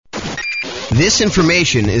This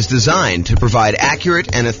information is designed to provide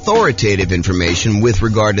accurate and authoritative information with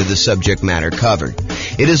regard to the subject matter covered.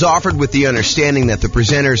 It is offered with the understanding that the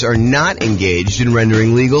presenters are not engaged in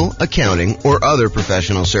rendering legal, accounting, or other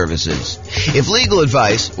professional services. If legal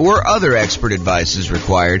advice or other expert advice is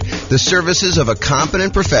required, the services of a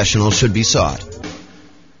competent professional should be sought.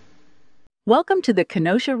 Welcome to the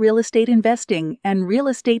Kenosha Real Estate Investing and Real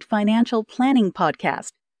Estate Financial Planning Podcast.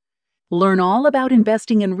 Learn all about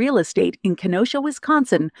investing in real estate in Kenosha,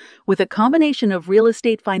 Wisconsin, with a combination of real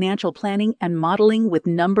estate financial planning and modeling with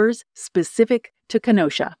numbers specific to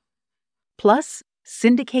Kenosha. Plus,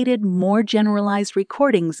 syndicated, more generalized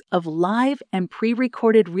recordings of live and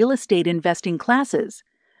pre-recorded real estate investing classes.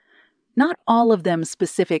 Not all of them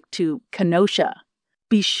specific to Kenosha.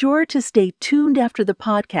 Be sure to stay tuned after the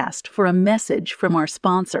podcast for a message from our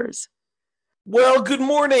sponsors. Well, good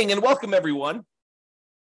morning and welcome, everyone.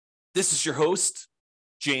 This is your host,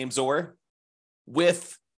 James Orr,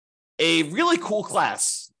 with a really cool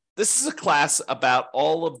class. This is a class about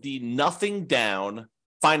all of the nothing down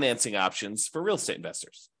financing options for real estate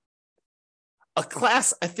investors. A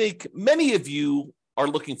class I think many of you are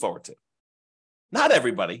looking forward to. Not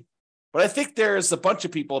everybody, but I think there's a bunch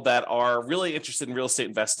of people that are really interested in real estate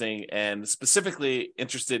investing and specifically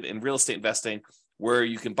interested in real estate investing where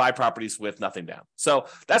you can buy properties with nothing down. So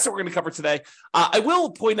that's what we're going to cover today. I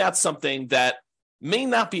will point out something that may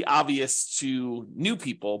not be obvious to new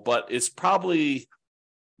people, but is probably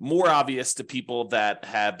more obvious to people that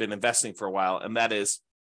have been investing for a while. And that is,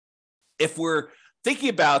 if we're thinking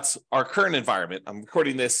about our current environment, I'm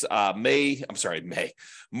recording this March 29th,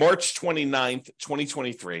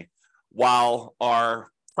 2023, while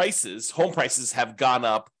our home prices have gone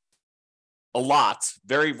up a lot,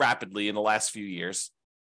 very rapidly in the last few years.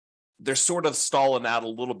 They're sort of stalling out a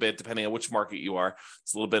little bit, depending on which market you are.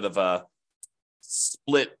 It's a little bit of a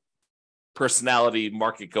split personality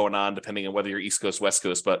market going on, depending on whether you're East Coast, West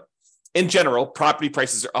Coast. But in general, property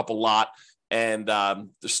prices are up a lot, and they're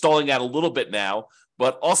stalling out a little bit now.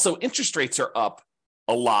 But also interest rates are up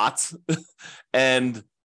a lot, and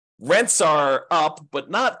rents are up,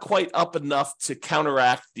 but not quite up enough to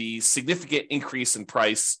counteract the significant increase in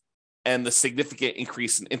price and the significant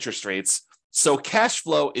increase in interest rates. So cash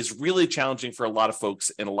flow is really challenging for a lot of folks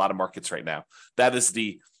in a lot of markets right now. That is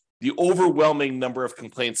the overwhelming number of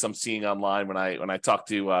complaints I'm seeing online when I talk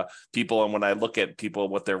to people and when I look at people,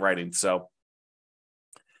 what they're writing. So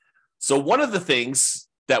one of the things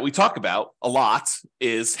that we talk about a lot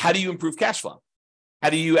is, how do you improve cash flow? How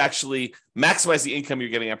do you actually maximize the income you're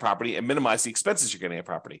getting on property and minimize the expenses you're getting on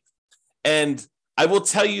property? And I will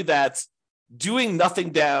tell you that doing nothing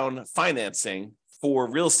down financing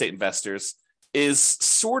for real estate investors is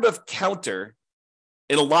sort of counter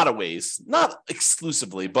in a lot of ways, not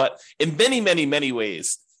exclusively, but in many, many, many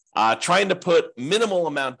ways. Trying to put minimal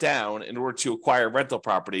amount down in order to acquire rental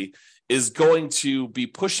property is going to be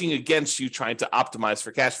pushing against you trying to optimize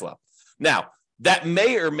for cash flow. Now, that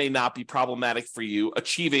may or may not be problematic for you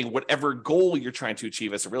achieving whatever goal you're trying to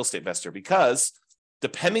achieve as a real estate investor, because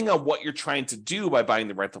depending on what you're trying to do by buying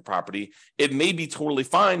the rental property, it may be totally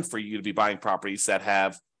fine for you to be buying properties that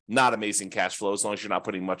have not amazing cash flow, as long as you're not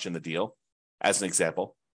putting much in the deal, as an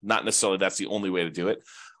example. Not necessarily that's the only way to do it.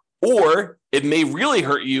 Or it may really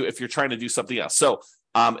hurt you if you're trying to do something else. So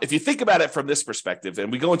if you think about it from this perspective,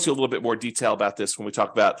 and we go into a little bit more detail about this when we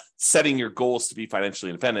talk about setting your goals to be financially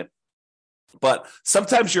independent, but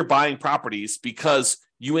sometimes you're buying properties because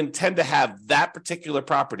you intend to have that particular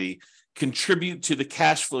property contribute to the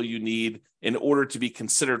cash flow you need in order to be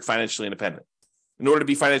considered financially independent. In order to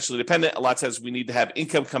be financially independent, a lot of times we need to have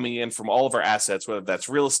income coming in from all of our assets, whether that's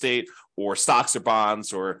real estate or stocks or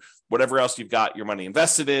bonds or whatever else you've got your money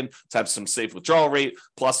invested in, to have some safe withdrawal rate,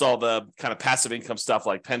 plus all the kind of passive income stuff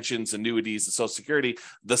like pensions, annuities, and Social Security.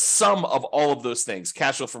 The sum of all of those things,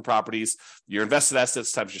 cash flow from properties, your invested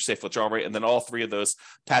assets times your safe withdrawal rate, and then all three of those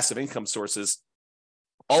passive income sources,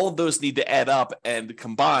 all of those need to add up and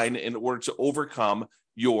combine in order to overcome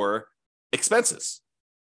your expenses.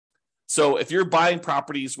 So if you're buying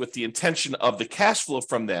properties with the intention of the cash flow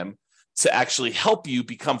from them to actually help you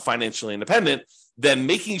become financially independent, then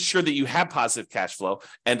making sure that you have positive cash flow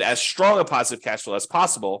and as strong a positive cash flow as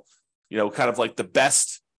possible, kind of like the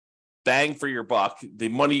best bang for your buck, the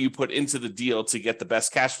money you put into the deal to get the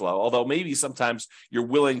best cash flow. Although maybe sometimes you're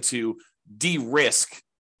willing to de-risk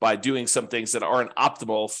by doing some things that aren't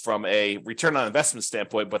optimal from a return on investment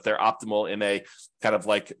standpoint, but they're optimal in a kind of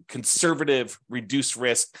like conservative, reduced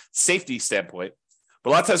risk safety standpoint. But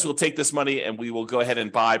a lot of times we'll take this money and we will go ahead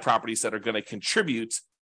and buy properties that are going to contribute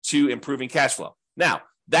to improving cash flow. Now,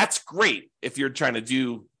 that's great if you're trying to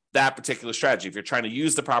do that particular strategy, if you're trying to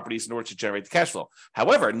use the properties in order to generate the cash flow.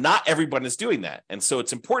 However, not everyone is doing that. And so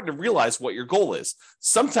it's important to realize what your goal is.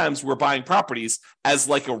 Sometimes we're buying properties as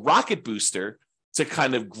like a rocket booster to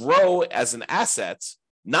kind of grow as an asset,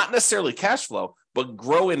 not necessarily cash flow, but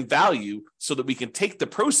grow in value so that we can take the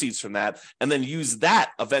proceeds from that and then use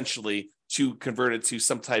that eventually to convert it to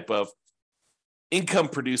some type of income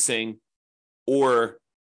producing or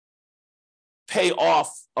pay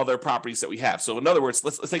off other properties that we have. So in other words,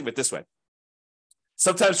 let's think of it this way.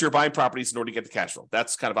 Sometimes you're buying properties in order to get the cash flow.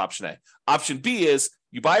 That's kind of option A. Option B is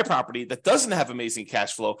you buy a property that doesn't have amazing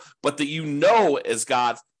cash flow, but that you know has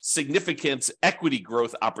got significant equity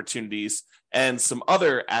growth opportunities and some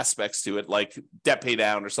other aspects to it, like debt pay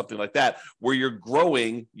down or something like that, where you're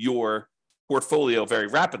growing your portfolio very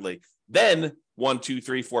rapidly. Then 1, 2,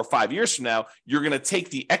 3, 4, 5 years from now, you're going to take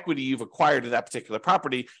the equity you've acquired in that particular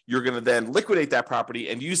property. You're going to then liquidate that property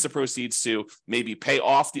and use the proceeds to maybe pay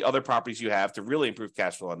off the other properties you have to really improve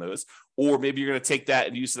cash flow on those. Or maybe you're going to take that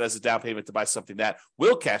and use it as a down payment to buy something that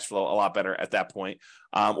will cash flow a lot better at that point.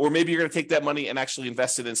 Or maybe you're going to take that money and actually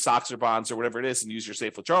invest it in stocks or bonds or whatever it is and use your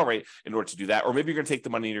safe withdrawal rate in order to do that. Or maybe you're going to take the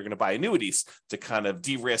money and you're going to buy annuities to kind of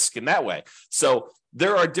de-risk in that way. So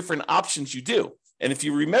there are different options you do. And if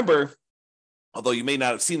you remember, although you may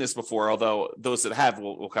not have seen this before, although those that have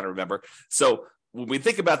will kind of remember. So when we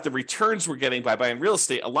think about the returns we're getting by buying real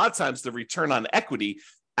estate, a lot of times the return on equity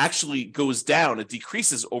actually goes down. It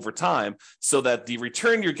decreases over time so that the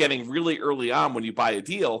return you're getting really early on when you buy a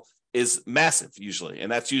deal is massive usually. And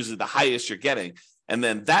that's usually the highest you're getting. And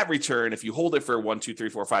then that return, if you hold it for 1, 2, 3,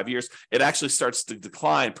 4, 5 years, it actually starts to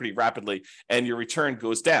decline pretty rapidly and your return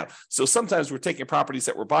goes down. So sometimes we're taking properties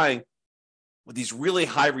that we're buying with these really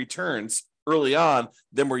high returns early on,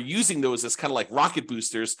 then we're using those as kind of like rocket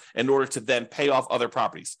boosters in order to then pay off other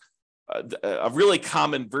properties. A really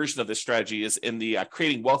common version of this strategy is in the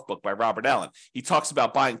Creating Wealth book by Robert Allen. He talks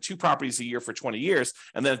about buying 2 properties a year for 20 years,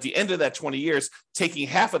 and then at the end of that 20 years, taking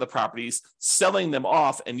half of the properties, selling them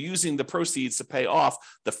off, and using the proceeds to pay off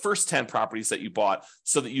the first 10 properties that you bought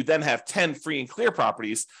so that you then have 10 free and clear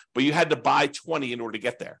properties, but you had to buy 20 in order to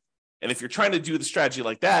get there. And if you're trying to do the strategy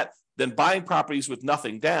like that, then buying properties with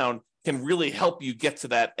nothing down can really help you get to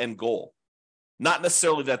that end goal. Not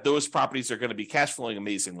necessarily that those properties are going to be cash flowing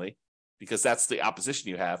amazingly, because that's the opposition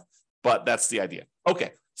you have, but that's the idea.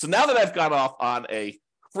 Okay, so now that I've gone off on a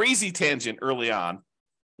crazy tangent early on,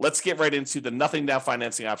 let's get right into the nothing down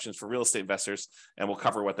financing options for real estate investors, and we'll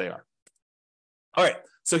cover what they are. All right,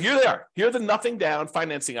 so here they are. Here are the nothing down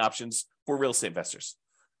financing options for real estate investors.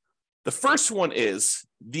 The first one is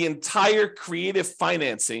the entire creative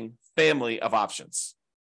financing family of options.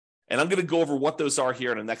 And I'm going to go over what those are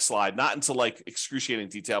here in the next slide, not into like excruciating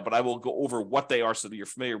detail, but I will go over what they are so that you're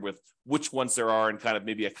familiar with which ones there are and kind of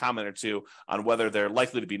maybe a comment or two on whether they're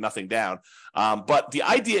likely to be nothing down. But the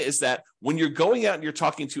idea is that when you're going out and you're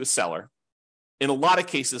talking to a seller, in a lot of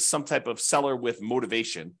cases, some type of seller with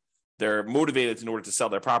motivation, they're motivated in order to sell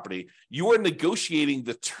their property, you are negotiating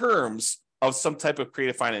the terms of some type of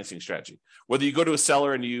creative financing strategy. Whether you go to a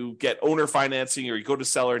seller and you get owner financing, or you go to a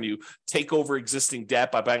seller and you take over existing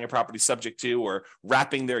debt by buying a property subject to or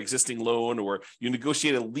wrapping their existing loan, or you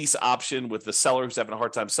negotiate a lease option with the seller who's having a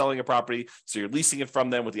hard time selling a property, so you're leasing it from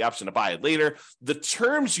them with the option to buy it later. The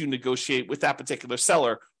terms you negotiate with that particular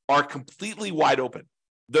seller are completely wide open.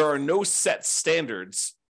 There are no set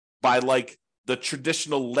standards by like the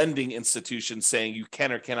traditional lending institutions saying you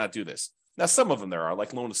can or cannot do this. Now, some of them there are,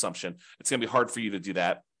 like loan assumption. It's going to be hard for you to do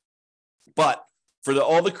that. But for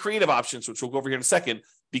all the creative options, which we'll go over here in a second,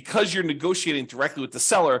 because you're negotiating directly with the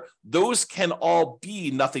seller, those can all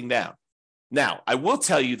be nothing down. Now, I will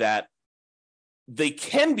tell you that they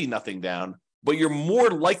can be nothing down, but you're more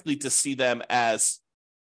likely to see them as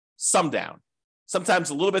some down. Sometimes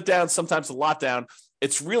a little bit down, sometimes a lot down.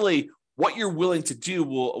 It's really what you're willing to do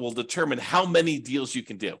will determine how many deals you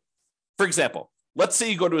can do. For example, let's say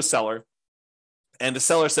you go to a seller, and the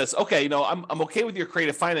seller says, okay, I'm okay with your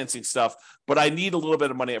creative financing stuff, but I need a little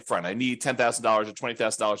bit of money up front. I need $10,000 or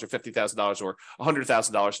 $20,000 or $50,000 or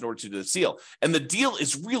 $100,000 in order to do this deal. And the deal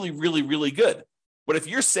is really, really, really good. But if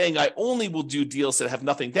you're saying I only will do deals that have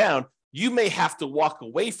nothing down, you may have to walk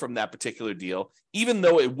away from that particular deal, even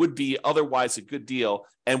though it would be otherwise a good deal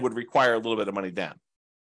and would require a little bit of money down.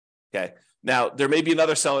 Okay. Now, there may be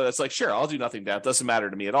another seller that's like, sure, I'll do nothing down. It doesn't matter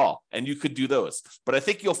to me at all. And you could do those. But I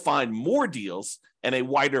think you'll find more deals and a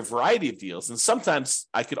wider variety of deals. And sometimes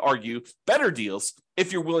I could argue better deals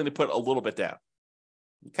if you're willing to put a little bit down.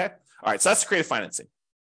 Okay. All right. So that's creative financing.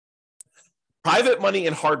 Private money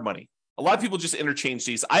and hard money. A lot of people just interchange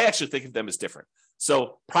these. I actually think of them as different.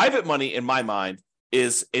 So private money, in my mind,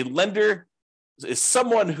 is a lender is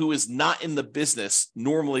someone who is not in the business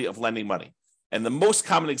normally of lending money. And the most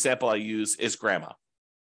common example I use is grandma.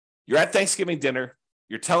 You're at Thanksgiving dinner.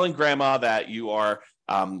 You're telling grandma that you are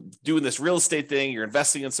doing this real estate thing. You're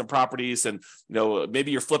investing in some properties, and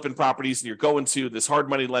maybe you're flipping properties, and you're going to this hard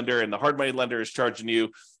money lender, and the hard money lender is charging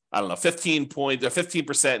you,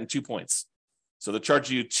 15% and 2 points. So they're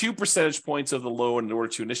charging you 2 percentage points of the loan in order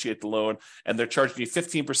to initiate the loan, and they're charging you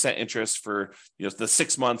 15% interest for the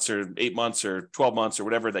 6 months or 8 months or 12 months or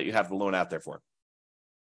whatever that you have the loan out there for.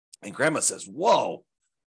 And grandma says, "Whoa,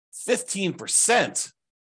 15%.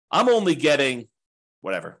 I'm only getting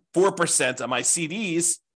 4% on my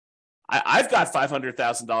CDs. I've got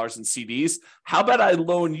 $500,000 in CDs. How about I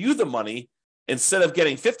loan you the money instead of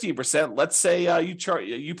getting 15%? Let's say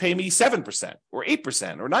you pay me 7% or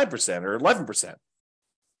 8% or 9% or 11%."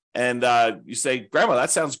 And you say, "Grandma,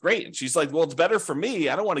 that sounds great." And she's like, "Well, it's better for me.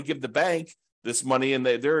 I don't want to give the bank this money, and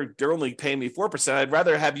they're only paying me 4%. I'd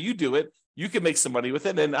rather have you do it. You can make some money with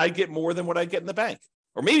it, and I get more than what I get in the bank."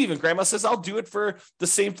 Or maybe even grandma says, "I'll do it for the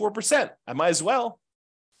same 4%. I might as well."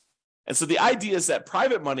 And so the idea is that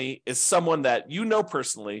private money is someone that you know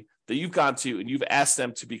personally, that you've gone to, and you've asked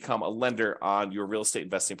them to become a lender on your real estate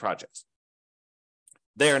investing projects.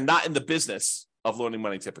 They are not in the business of loaning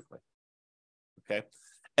money typically. Okay.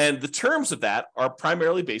 And the terms of that are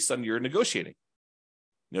primarily based on your negotiating.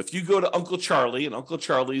 If you go to Uncle Charlie, and Uncle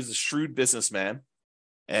Charlie is a shrewd businessman,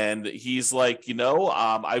 and he's like,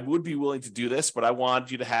 I would be willing to do this, but I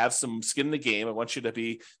want you to have some skin in the game. I want you to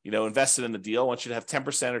be, invested in the deal. I want you to have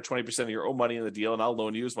 10% or 20% of your own money in the deal, and I'll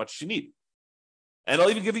loan you as much as you need. And I'll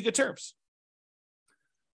even give you good terms.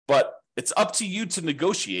 But it's up to you to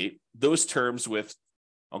negotiate those terms with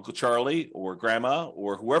Uncle Charlie or grandma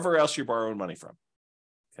or whoever else you're borrowing money from.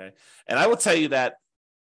 Okay. And I will tell you that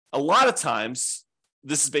a lot of times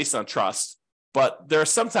this is based on trust, but there are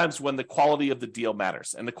sometimes when the quality of the deal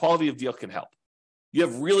matters, and the quality of deal can help. You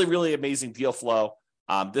have really, really amazing deal flow.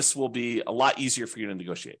 This will be a lot easier for you to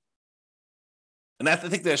negotiate. And I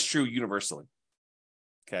think that's true universally.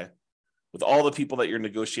 Okay. With all the people that you're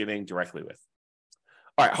negotiating directly with.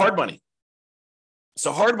 All right. Hard money.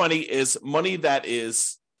 So hard money is money that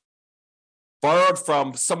is borrowed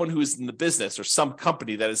from someone who is in the business, or some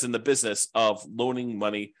company that is in the business of loaning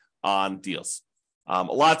money on deals. A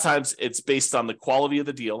lot of times it's based on the quality of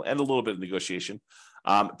the deal and a little bit of negotiation.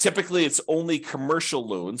 Typically, it's only commercial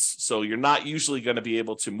loans, so you're not usually going to be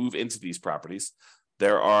able to move into these properties.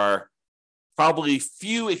 There are probably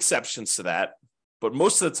few exceptions to that, but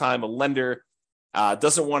most of the time, a lender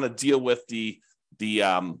doesn't want to deal with the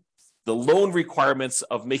loan requirements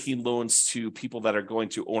of making loans to people that are going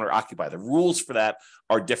to own or occupy. The rules for that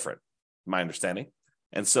are different, my understanding,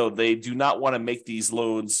 and so they do not want to make these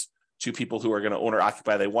loans to people who are going to own or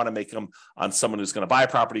occupy. They want to make them on someone who's going to buy a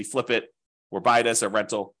property, flip it, or buy it as a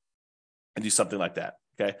rental, and do something like that.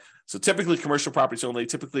 Okay. So typically commercial properties only,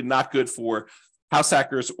 typically not good for house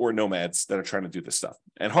hackers or nomads that are trying to do this stuff.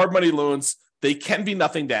 And hard money loans, they can be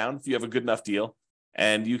nothing down if you have a good enough deal,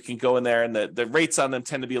 and you can go in there, and the rates on them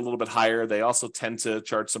tend to be a little bit higher. They also tend to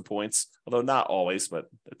charge some points, although not always, but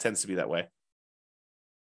it tends to be that way.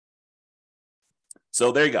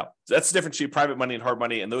 So there you go. That's the difference between private money and hard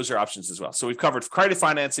money, and those are options as well. So we've covered credit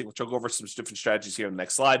financing, which I'll go over some different strategies here in the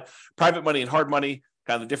next slide. Private money and hard money,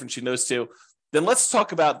 kind of the difference between those two. Then let's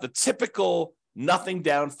talk about the typical nothing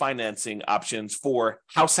down financing options for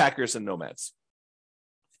house hackers and nomads.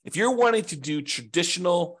 If you're wanting to do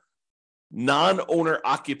traditional non-owner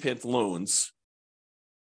occupant loans,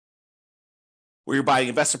 where you're buying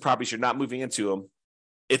investment properties, you're not moving into them,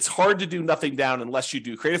 it's hard to do nothing down unless you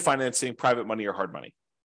do creative financing, private money, or hard money.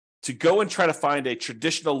 To go and try to find a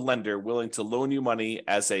traditional lender willing to loan you money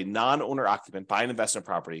as a non-owner occupant, buy an investment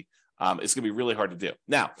property, it's going to be really hard to do.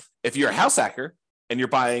 Now, if you're a house hacker and you're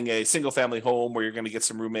buying a single family home where you're going to get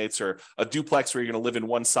some roommates, or a duplex where you're going to live in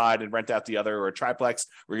one side and rent out the other, or a triplex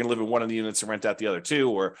where you're going to live in one of the units and rent out the other two,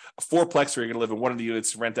 or a fourplex where you're going to live in one of the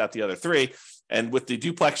units and rent out the other three. And with the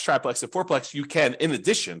duplex, triplex, and fourplex, you can, in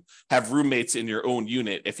addition, have roommates in your own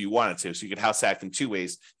unit if you wanted to. So you can house hack in two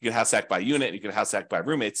ways. You can house hack by unit, and you can house hack by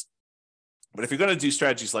roommates. But if you're going to do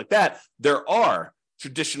strategies like that, there are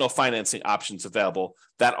traditional financing options available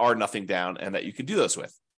that are nothing down and that you can do those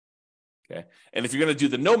with. Okay. And if you're going to do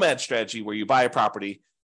the nomad strategy, where you buy a property,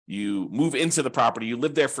 you move into the property, you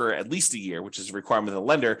live there for at least a year, which is a requirement of the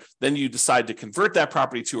lender, then you decide to convert that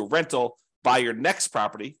property to a rental, buy your next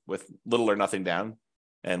property with little or nothing down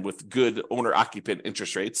and with good owner-occupant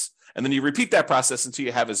interest rates. And then you repeat that process until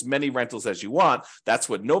you have as many rentals as you want. That's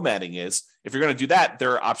what nomading is. If you're going to do that,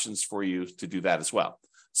 there are options for you to do that as well.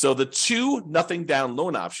 So the two nothing down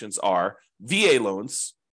loan options are VA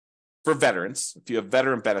loans, for veterans. If you have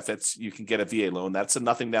veteran benefits, you can get a VA loan. That's a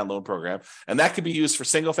nothing down loan program. And that could be used for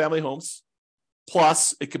single family homes.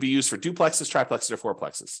 Plus, it could be used for duplexes, triplexes, or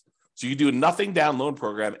fourplexes. So you do a nothing down loan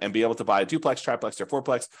program and be able to buy a duplex, triplex, or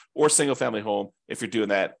fourplex, or single family home if you're doing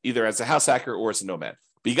that either as a house hacker or as a nomad.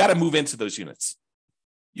 But you got to move into those units.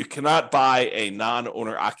 You cannot buy a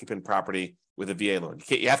non-owner occupant property with a VA loan.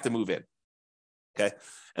 You have to move in. Okay.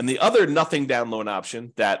 And the other nothing down loan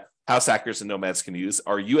option that house hackers and nomads can use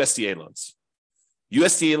are USDA loans.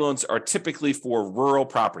 USDA loans are typically for rural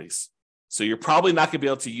properties. So you're probably not going to be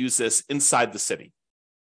able to use this inside the city.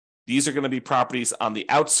 These are going to be properties on the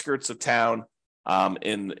outskirts of town,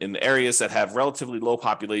 in areas that have relatively low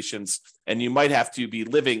populations, and you might have to be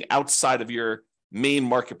living outside of your main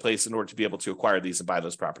marketplace in order to be able to acquire these and buy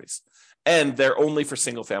those properties. And they're only for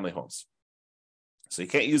single family homes. So you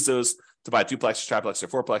can't use those to buy duplex, triplex, or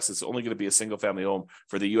fourplex. It's only going to be a single family home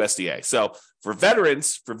for the USDA. So for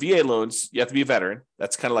veterans, for VA loans, you have to be a veteran.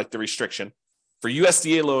 That's kind of like the restriction. For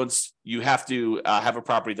USDA loans, you have to have a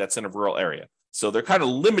property that's in a rural area. So they're kind of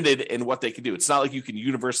limited in what they can do. It's not like you can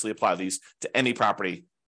universally apply these to any property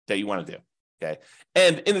that you want to do. Okay.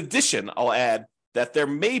 And in addition, I'll add that there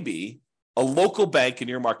may be a local bank in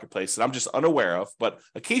your marketplace that I'm just unaware of, but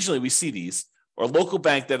occasionally we see these, or a local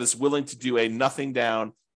bank that is willing to do a nothing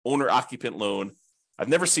down owner occupant loan. I've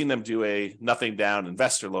never seen them do a nothing down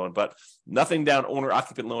investor loan, but nothing down owner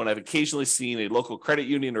occupant loan. I've occasionally seen a local credit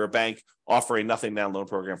union or a bank offer a nothing down loan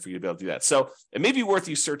program for you to be able to do that. So it may be worth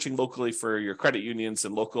you searching locally for your credit unions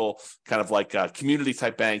and local kind of like community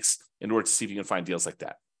type banks in order to see if you can find deals like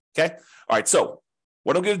that. Okay. All right. So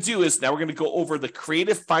what I'm going to do is now we're going to go over the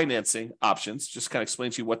creative financing options, just kind of explain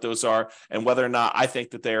to you what those are and whether or not I think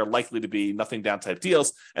that they are likely to be nothing down type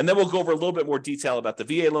deals. And then we'll go over a little bit more detail about the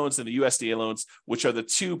VA loans and the USDA loans, which are the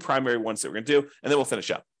two primary ones that we're going to do. And then we'll finish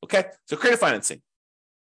up. Okay. So creative financing.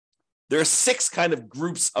 There are 6 kind of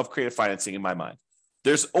groups of creative financing in my mind.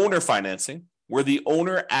 There's owner financing, where the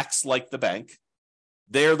owner acts like the bank.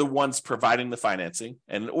 They're the ones providing the financing.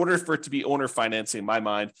 And in order for it to be owner financing, in my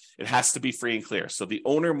mind, it has to be free and clear. So the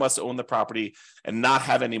owner must own the property and not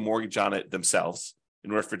have any mortgage on it themselves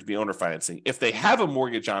in order for it to be owner financing. If they have a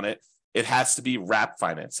mortgage on it, it has to be wrap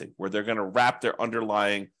financing, where they're going to wrap their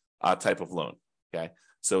underlying type of loan. Okay.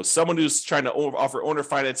 So someone who's trying to offer owner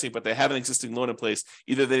financing, but they have an existing loan in place,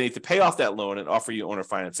 either they need to pay off that loan and offer you owner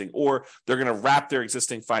financing, or they're going to wrap their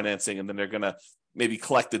existing financing and then they're going to maybe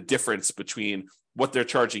collect the difference between what they're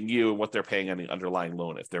charging you and what they're paying on the underlying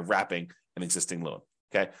loan if they're wrapping an existing loan.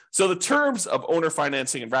 Okay. So the terms of owner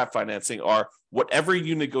financing and wrap financing are whatever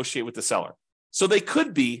you negotiate with the seller. So they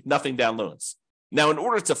could be nothing down loans. Now, in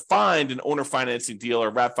order to find an owner financing deal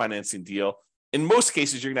or wrap financing deal, in most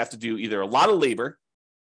cases, you're going to have to do either a lot of labor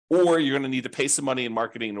or you're going to need to pay some money in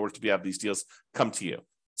marketing in order to be have these deals come to you.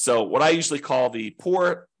 So what I usually call the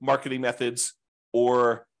poor marketing methods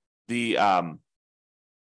or the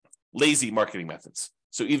lazy marketing methods.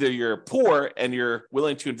 So either you're poor and you're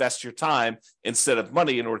willing to invest your time instead of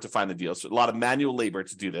money in order to find the deals. So a lot of manual labor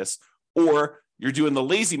to do this, or you're doing the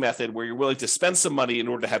lazy method where you're willing to spend some money in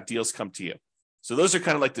order to have deals come to you. So those are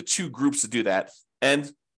kind of like the 2 groups to do that. And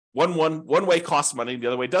one way costs money, the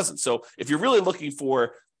other way doesn't. So if you're really looking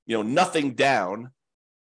for, nothing down,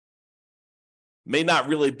 may not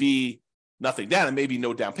really be nothing down. It may be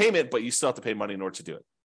no down payment, but you still have to pay money in order to do it.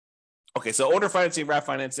 Okay, so owner financing, wrap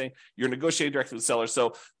financing, you're negotiating directly with the seller.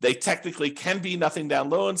 So they technically can be nothing down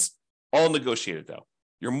loans, all negotiated though.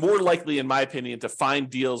 You're more likely, in my opinion, to find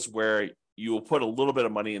deals where you will put a little bit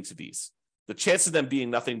of money into these. The chance of them being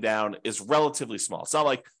nothing down is relatively small. It's not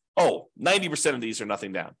like, 90% of these are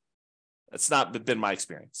nothing down. That's not been my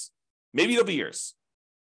experience. Maybe it'll be yours.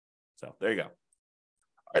 So there you go. All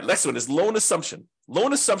right, next one is loan assumption.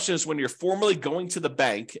 Loan assumption is when you're formally going to the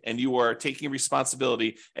bank and you are taking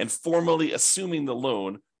responsibility and formally assuming the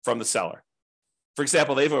loan from the seller. For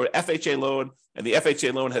example, they have an FHA loan and the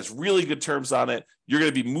FHA loan has really good terms on it. You're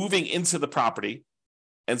going to be moving into the property.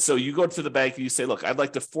 And so you go to the bank and you say, look, I'd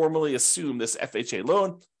like to formally assume this FHA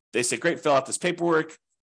loan. They say, great, fill out this paperwork.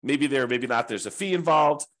 Maybe there, maybe not. There's a fee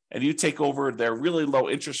involved. And you take over their really low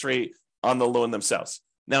interest rate on the loan themselves.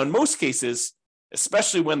 Now, in most cases,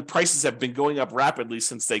 especially when prices have been going up rapidly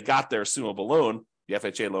since they got their assumable loan, the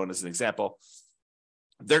FHA loan is an example,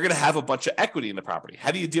 they're going to have a bunch of equity in the property.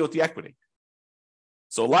 How do you deal with the equity?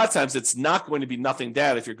 So a lot of times it's not going to be nothing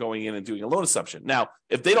down if you're going in and doing a loan assumption. Now,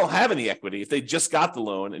 if they don't have any equity, if they just got the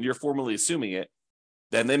loan and you're formally assuming it,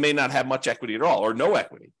 then they may not have much equity at all or no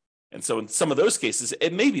equity. And so in some of those cases,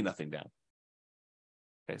 it may be nothing down.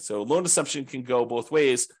 Okay, so loan assumption can go both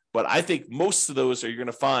ways, but I think most of those are you're going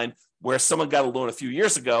to find where someone got a loan a few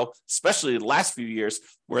years ago, especially the last few years,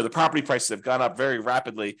 where the property prices have gone up very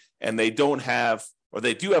rapidly and they don't have, or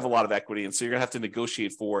they do have a lot of equity. And so you're going to have to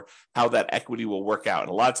negotiate for how that equity will work out. And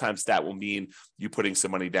a lot of times that will mean you putting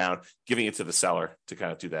some money down, giving it to the seller to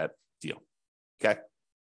kind of do that deal. Okay.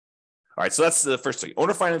 All right. So that's the first thing: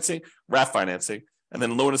 owner financing, RAF financing, and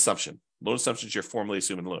then loan assumption. Loan assumption is you're formally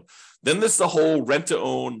assuming loan. Then there's the whole rent to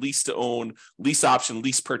own, lease option,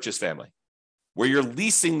 lease purchase family, where you're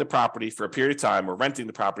leasing the property for a period of time or renting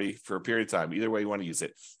the property for a period of time, either way you want to use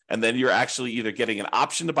it. And then you're actually either getting an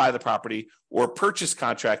option to buy the property or a purchase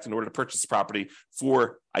contract in order to purchase the property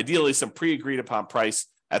for ideally some pre-agreed upon price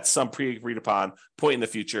at some pre-agreed upon point in the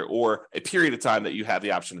future, or a period of time that you have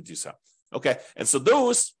the option to do so. Okay. And so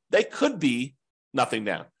those, they could be nothing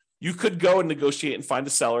down. You could go and negotiate and find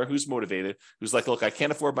a seller who's motivated, who's like, look, I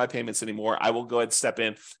can't afford my payments anymore. I will go ahead and step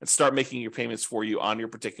in and start making your payments for you on your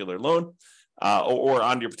particular loan. Or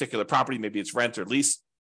on your particular property, maybe it's rent or lease.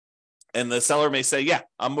 And the seller may say, yeah,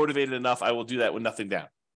 I'm motivated enough. I will do that with nothing down.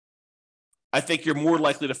 I think you're more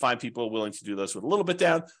likely to find people willing to do those with a little bit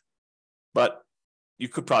down, but you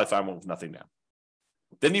could probably find one with nothing down.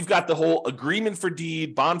 Then you've got the whole agreement for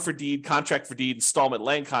deed, bond for deed, contract for deed, installment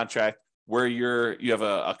land contract, where you have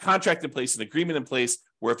a contract in place, an agreement in place,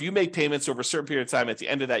 where if you make payments over a certain period of time, at the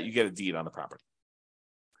end of that, you get a deed on the property.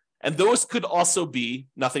 And those could also be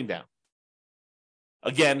nothing down.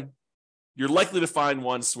 Again, you're likely to find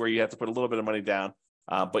ones where you have to put a little bit of money down,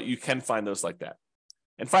 but you can find those like that.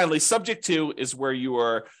 And finally, subject to is where you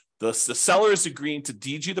are, the seller is agreeing to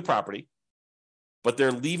deed you the property, but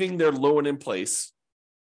they're leaving their loan in place,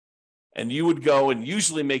 and you would go and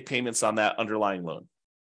usually make payments on that underlying loan.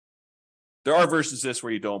 There are versions of this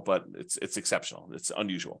where you don't, but it's exceptional. It's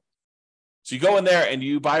unusual. So you go in there and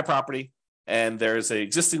you buy a property, and there's an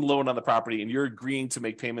existing loan on the property, and you're agreeing to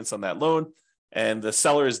make payments on that loan. And the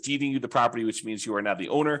seller is deeding you the property, which means you are now the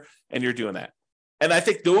owner, and you're doing that. And I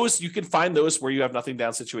think those, you can find those where you have nothing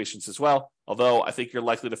down situations as well. Although I think you're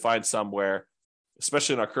likely to find some where,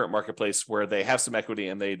 especially in our current marketplace, where they have some equity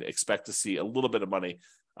and they'd expect to see a little bit of money.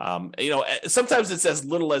 Sometimes it's as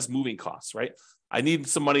little as moving costs, right? I need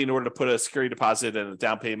some money in order to put a security deposit and a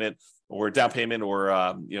down payment or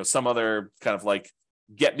some other kind of like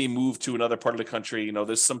get me moved to another part of the country.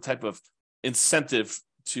 There's some type of incentive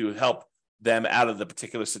to help them out of the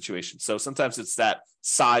particular situation. So sometimes it's that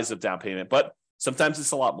size of down payment, but sometimes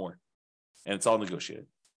it's a lot more, and it's all negotiated.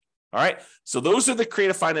 All right. So those are the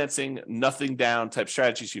creative financing, nothing down type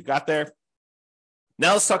strategies you've got there.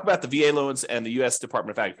 Now let's talk about the VA loans and the U.S.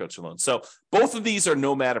 Department of Agriculture loans. So both of these are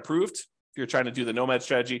Nomad approved. If you're trying to do the Nomad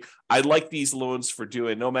strategy, I like these loans for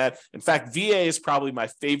doing Nomad. In fact, VA is probably my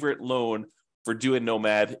favorite loan for doing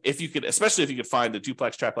Nomad, especially if you could find the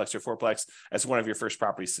duplex, triplex, or fourplex as one of your first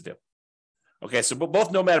properties to do. Okay, so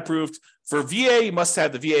both Nomad approved. For VA, you must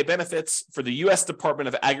have the VA benefits. For the U.S. Department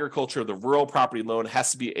of Agriculture, the rural property loan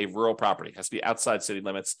has to be a rural property, has to be outside city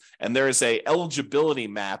limits. And there is a eligibility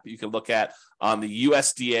map you can look at on the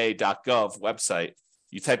USDA.gov website.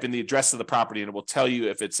 You type in the address of the property and it will tell you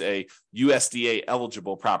if it's a USDA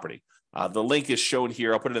eligible property. The link is shown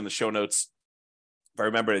here. I'll put it in the show notes if I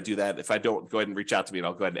remember to do that. If I don't, go ahead and reach out to me and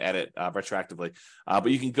I'll go ahead and add it retroactively. But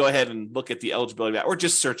you can go ahead and look at the eligibility map or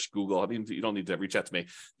just search Google. I mean, you don't need to reach out to me.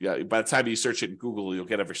 Yeah, by the time you search it in Google, you'll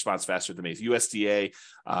get a response faster than me. It's USDA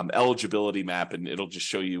eligibility map, and it'll just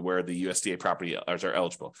show you where the USDA property are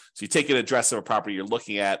eligible. So you take an address of a property you're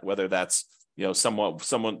looking at, whether that's some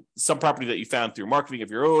property that you found through marketing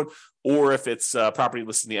of your own, or if it's property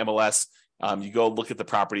listed in the MLS, you go look at the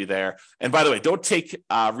property there. And by the way, don't take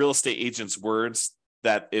real estate agents' words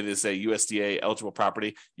that it is a USDA eligible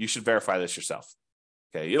property. You should verify this yourself.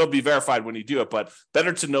 Okay, it'll be verified when you do it, but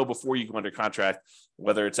better to know before you go under contract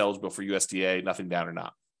whether it's eligible for USDA, nothing down or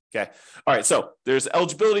not. Okay, all right. So there's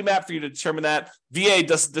eligibility map for you to determine that.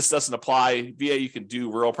 This doesn't apply. VA, you can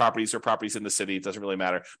do rural properties or properties in the city. It doesn't really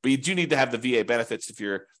matter, but you do need to have the VA benefits if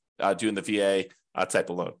you're doing the VA type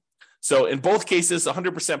of loan. So in both cases,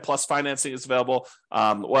 100% plus financing is available.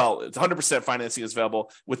 It's 100% financing is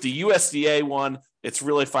available. With the USDA one, it's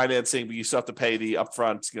really financing, but you still have to pay the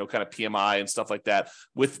upfront, kind of PMI and stuff like that.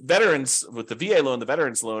 With veterans, with the VA loan, the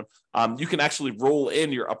veterans loan, you can actually roll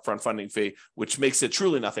in your upfront funding fee, which makes it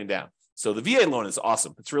truly nothing down. So the VA loan is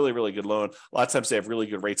awesome. It's really, really good loan. A lot of times they have really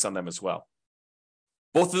good rates on them as well.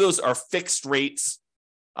 Both of those are fixed rates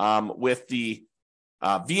with the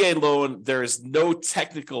VA loan, there is no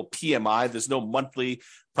technical PMI. There's no monthly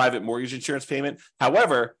private mortgage insurance payment.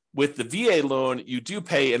 However, with the VA loan, you do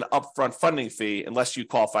pay an upfront funding fee unless you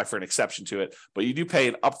qualify for an exception to it, but you do pay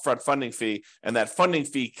an upfront funding fee, and that funding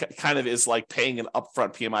fee kind of is like paying an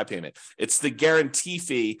upfront PMI payment. It's the guarantee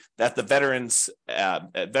fee that the Veterans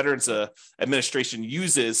Administration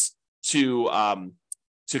uses to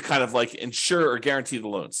kind of like insure or guarantee the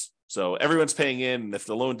loans. So everyone's paying in, and if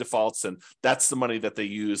the loan defaults, and that's the money that they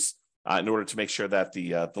use in order to make sure that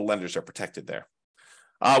the lenders are protected there.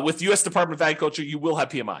 With U.S. Department of Agriculture, you will have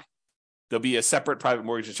PMI. There'll be a separate private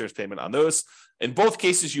mortgage insurance payment on those. In both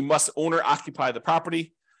cases, you must own or occupy the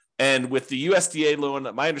property. And with the USDA loan,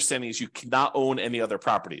 my understanding is you cannot own any other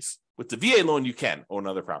properties. With the VA loan, you can own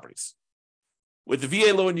other properties. With the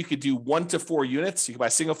VA loan, you could do 1 to 4 units. You can buy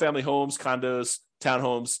single-family homes, condos,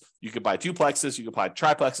 townhomes. You could buy duplexes. You could buy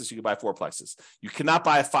triplexes. You could buy fourplexes. You cannot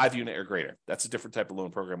buy a 5-unit or greater. That's a different type of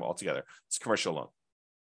loan program altogether. It's a commercial loan.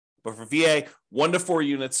 But for VA, 1 to 4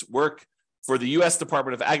 units work. For the U.S.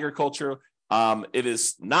 Department of Agriculture, it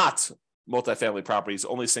is not multifamily properties,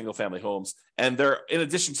 only single-family homes. And in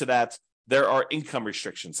addition to that, there are income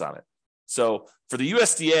restrictions on it. So for the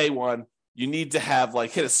USDA one, you need to have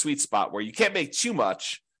hit a sweet spot where you can't make too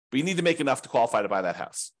much, but you need to make enough to qualify to buy that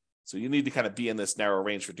house. So you need to kind of be in this narrow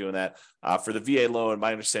range for doing that. For the VA loan,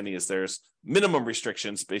 my understanding is there's minimum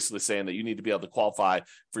restrictions, basically saying that you need to be able to qualify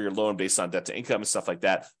for your loan based on debt to income and stuff like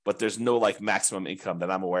that. But there's no maximum income that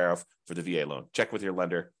I'm aware of for the VA loan. Check with your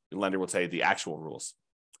lender. Your lender will tell you the actual rules.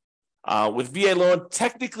 With VA loan,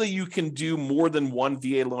 technically you can do more than one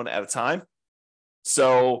VA loan at a time.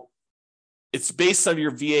 So it's based on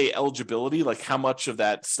your VA eligibility, like how much of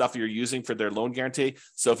that stuff you're using for their loan guarantee.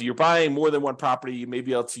 So if you're buying more than one property, you may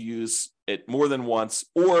be able to use it more than once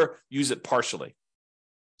or use it partially.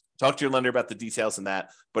 Talk to your lender about the details in that,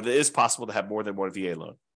 but it is possible to have more than one VA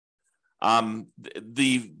loan.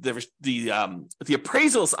 The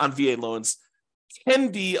appraisals on VA loans can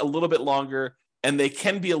be a little bit longer, and they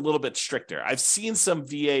can be a little bit stricter. I've seen some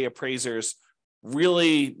VA appraisers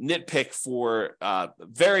really nitpick for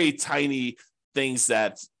very tiny things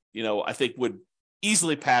that I think would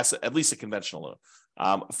easily pass at least a conventional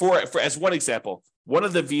loan. For as one example, one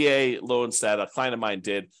of the VA loans that a client of mine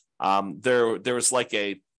did, there was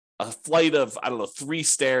a flight of 3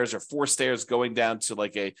 stairs or 4 stairs going down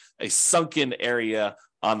to a sunken area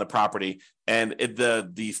on the property, and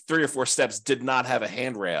the 3 or 4 steps did not have a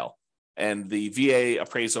handrail, and the VA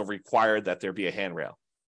appraisal required that there be a handrail,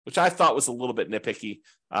 which I thought was a little bit nitpicky,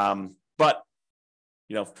 but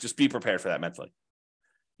just be prepared for that mentally.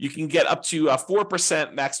 You can get up to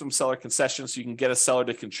 4% maximum seller concession, so you can get a seller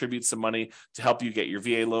to contribute some money to help you get your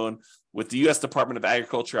VA loan. With the U.S. Department of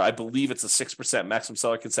Agriculture, I believe it's a 6% maximum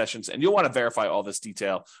seller concessions, and you'll want to verify all this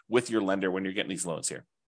detail with your lender when you're getting these loans here.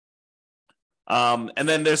 And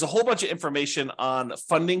then there's a whole bunch of information on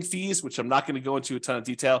funding fees, which I'm not going to go into a ton of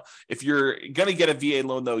detail. If you're going to get a VA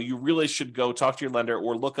loan, though, you really should go talk to your lender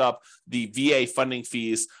or look up the VA funding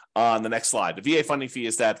fees on the next slide. The VA funding fee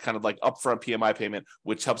is that kind of upfront PMI payment,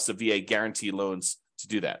 which helps the VA guarantee loans to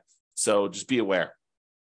do that. So just be aware.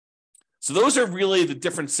 So those are really the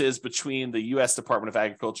differences between the U.S. Department of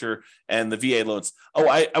Agriculture and the VA loans. Oh,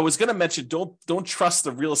 I was going to mention, don't trust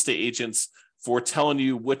the real estate agents for telling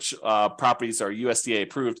you which properties are USDA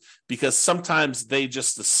approved, because sometimes they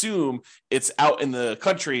just assume it's out in the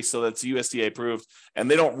country, so that's USDA approved, and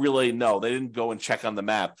they don't really know. They didn't go and check on the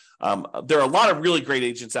map. There are a lot of really great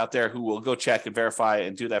agents out there who will go check and verify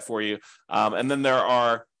and do that for you. And then there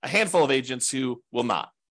are a handful of agents who will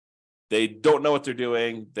not. They don't know what they're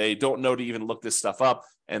doing. They don't know to even look this stuff up.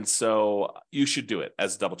 And so you should do it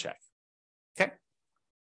as a double check. Okay.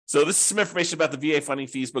 So this is some information about the VA funding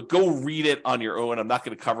fees, but go read it on your own. I'm not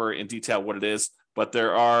going to cover in detail what it is, but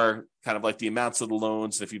there are kind of the amounts of the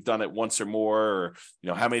loans, if you've done it once or more, or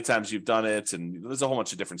how many times you've done it. And there's a whole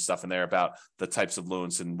bunch of different stuff in there about the types of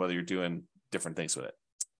loans and whether you're doing different things with it.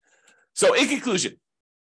 So in conclusion,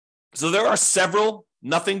 there are several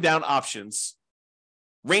nothing down options,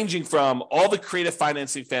 ranging from all the creative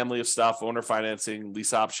financing family of stuff, owner financing,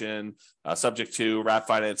 lease option, subject to wrap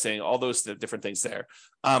financing, all those different things there,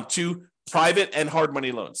 to private and hard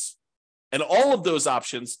money loans. And all of those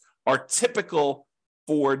options are typical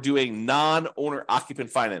for doing non-owner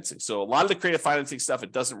occupant financing. So a lot of the creative financing stuff,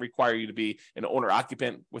 it doesn't require you to be an owner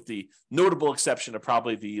occupant, with the notable exception of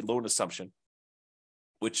probably the loan assumption,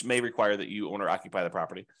 which may require that you owner occupy the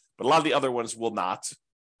property. But a lot of the other ones will not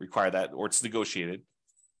require that, or it's negotiated.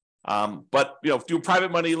 But doing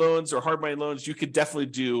private money loans or hard money loans, you could definitely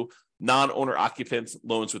do non-owner occupant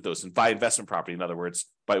loans with those, and buy investment property, in other words,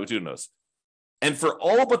 by doing those. And for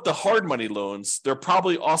all but the hard money loans, there are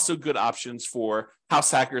probably also good options for house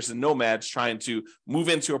hackers and nomads trying to move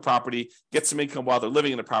into a property, get some income while they're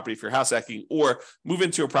living in the property if you're house hacking, or move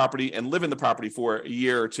into a property and live in the property for a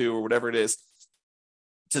year or two or whatever it is,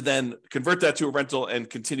 to then convert that to a rental and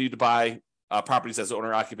continue to buy properties as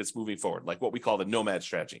owner occupants moving forward, like what we call the nomad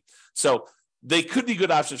strategy. So they could be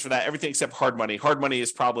good options for that, everything except hard money. Hard money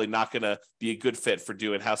is probably not going to be a good fit for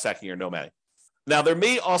doing house hacking or nomading. Now, there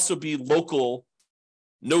may also be local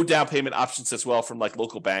no down payment options as well from like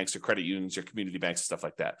local banks or credit unions or community banks and stuff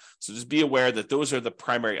like that. So just be aware that those are the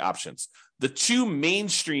primary options. The two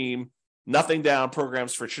mainstream nothing down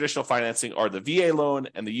programs for traditional financing are the VA loan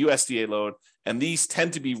and the USDA loan. And these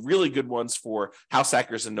tend to be really good ones for house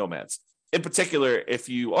hackers and nomads. In particular, if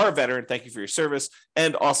you are a veteran, thank you for your service.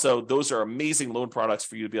 And also, those are amazing loan products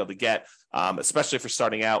for you to be able to get, especially for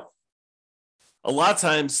starting out. A lot of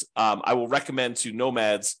times, I will recommend to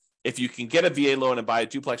nomads, if you can get a VA loan and buy a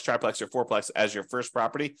duplex, triplex, or fourplex as your first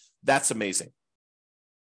property, that's amazing.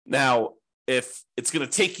 Now, if it's going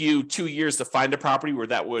to take you 2 years to find a property where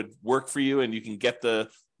that would work for you and you can get the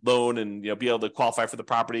loan and be able to qualify for the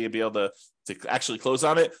property and be able to actually close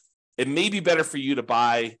on it, it may be better for you to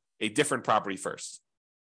buy a different property first.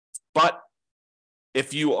 But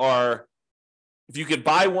if you could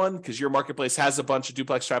buy one because your marketplace has a bunch of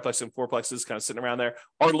duplex, triplex, and fourplexes kind of sitting around there,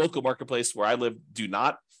 our local marketplace where I live do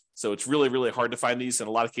not. So it's really, really hard to find these. In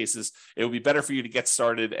a lot of cases, it would be better for you to get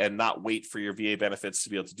started and not wait for your VA benefits to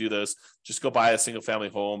be able to do those. Just go buy a single family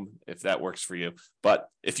home if that works for you. But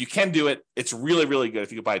if you can do it, it's really, really good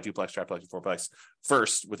if you could buy a duplex, triplex, and fourplex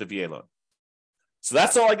first with a VA loan. So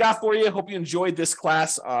that's all I got for you. Hope you enjoyed this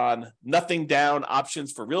class on nothing down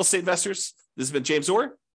options for real estate investors. This has been James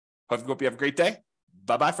Orr. Hope you have a great day.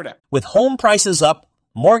 Bye-bye for now. With home prices up,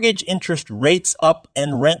 mortgage interest rates up,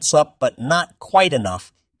 and rents up, but not quite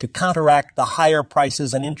enough to counteract the higher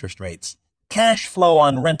prices and interest rates, cash flow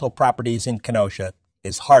on rental properties in Kenosha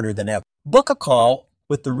is harder than ever. Book a call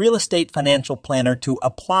with the Real Estate Financial Planner to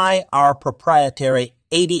apply our proprietary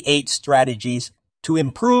 88 strategies to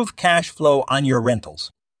improve cash flow on your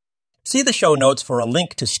rentals. See the show notes for a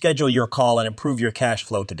link to schedule your call and improve your cash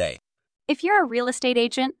flow today. If you're a real estate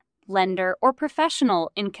agent, lender, or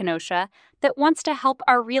professional in Kenosha that wants to help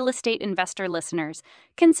our real estate investor listeners,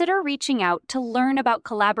 consider reaching out to learn about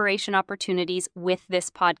collaboration opportunities with this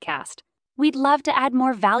podcast. We'd love to add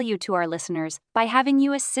more value to our listeners by having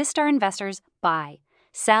you assist our investors buy,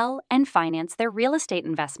 sell, and finance their real estate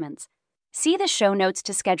investments. See the show notes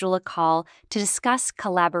to schedule a call to discuss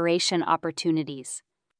collaboration opportunities.